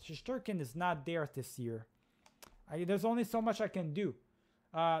 boys. Shesterkin is not there this year. There's only so much I can do.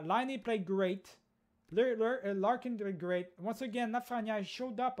 Liney played great. Larkin did great. Once again, Lafreniere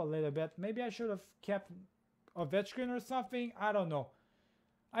showed up a little bit. Maybe I should have kept Ovechkin or something. I don't know.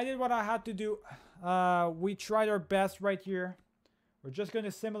 I did what I had to do. We tried our best right here. We're just going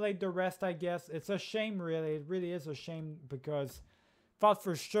to simulate the rest, I guess. It's a shame, really. It really is a shame because thought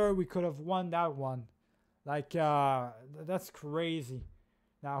for sure we could have won that one. Like, that's crazy.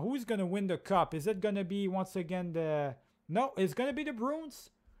 Now, who's going to win the cup? Is it going to be, once again, No, it's going to be the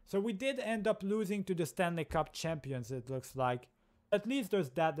Bruins. So we did end up losing to the Stanley Cup champions, it looks like. At least there's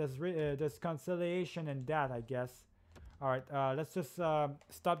that. There's conciliation in that, I guess. All right, let's just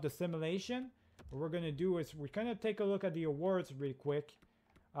stop the simulation. what we're gonna do is we're gonna take a look at the awards really quick,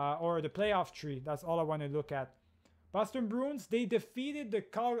 or the playoff tree. That's all I want to look at. Boston Bruins, they defeated the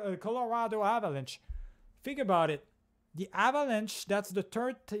Colorado Avalanche. Think about it. The Avalanche, that's the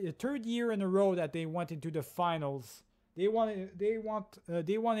third year in a row that they went into the finals. They won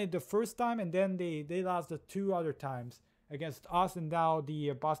it the first time, and then they lost the 2 other times against us and now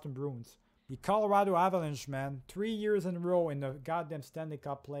the Boston Bruins. The Colorado Avalanche, man, 3 years in a row in the goddamn Stanley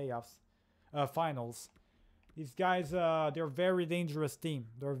Cup playoffs, finals. These guys, they're a very dangerous team.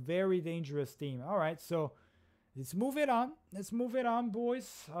 They're a very dangerous team. All right, so let's move it on. Let's move it on,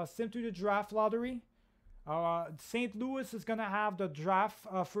 boys. Send to the draft lottery. St. Louis is gonna have the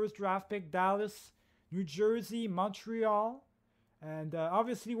first draft pick. Dallas, New Jersey, Montreal, and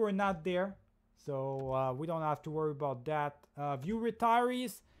obviously we're not there, so we don't have to worry about that. View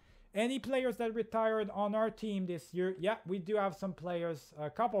retirees. Any players that retired on our team this year? Yeah, we do have some players, a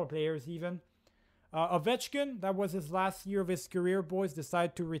couple of players even. Ovechkin, that was his last year of his career, boys,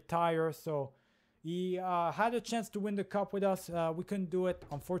 decided to retire, so he had a chance to win the cup with us. We couldn't do it,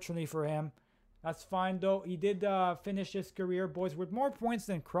 unfortunately for him. That's fine, though. He did finish his career, boys, with more points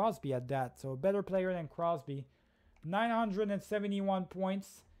than Crosby at that. So a better player than Crosby. 971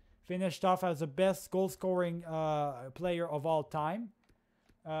 points. Finished off as the best goal-scoring player of all time.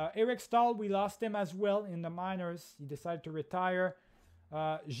 Eric Stahl, we lost him as well in the minors. He decided to retire.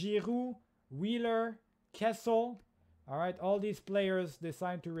 Giroux, Wheeler, Kessel. All right, all these players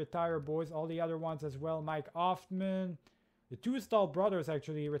decided to retire, boys. All the other ones as well. Mike Hoffman. The 2 Stahl brothers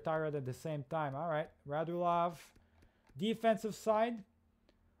actually retired at the same time. All right, Radulov. Defensive side.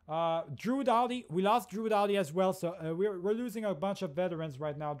 Drew Doughty. We lost Drew Doughty as well, so we're losing a bunch of veterans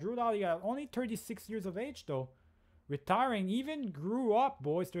right now. Drew Doughty, only 36 years of age, though. Retiring, even grew up,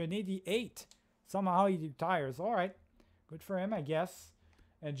 boys, to an 88. Somehow he retires. All right, good for him, I guess.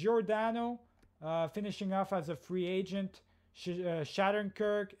 And Giordano, finishing off as a free agent.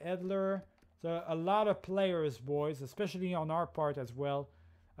 Shattenkirk, Edler. So a lot of players, boys, especially on our part as well.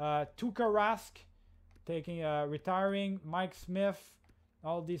 Tuukka Rask, retiring. Mike Smith,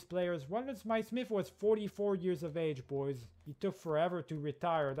 all these players. Mike Smith was 44 years of age, boys. He took forever to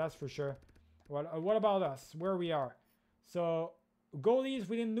retire, that's for sure. What about us? Where we are? So goalies,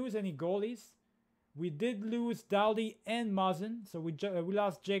 we didn't lose any goalies. We did lose Doughty and Muzzin. So we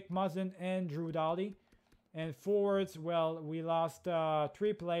lost Jake Muzzin and Drew Doughty. And forwards, well, we lost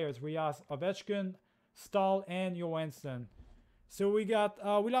 3 players. We lost Ovechkin, Stahl, and Johansson. So we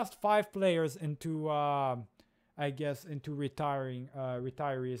lost 5 players into I guess into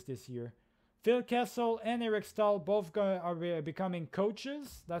retirees this year. Phil Kessel and Eric Stahl both are becoming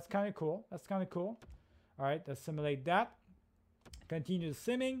coaches. That's kind of cool. All right, let's simulate that. Continue the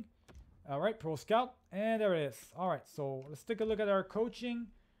simming. All right, Pro Scout, and there it is. All right, so let's take a look at our coaching.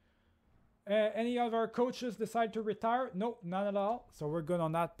 Any of our coaches decide to retire? Nope, none at all. So we're good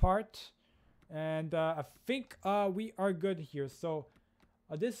on that part. And I think we are good here. So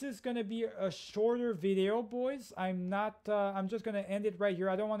this is going to be a shorter video, boys. I'm just going to end it right here.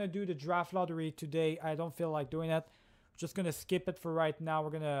 I don't want to do the draft lottery today. I don't feel like doing that. Just going to skip it for right now. We're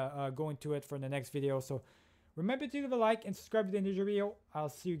going to go into it for the next video. So remember to leave a like and subscribe to the video. I'll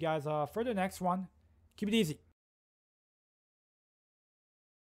see you guys for the next one. Keep it easy.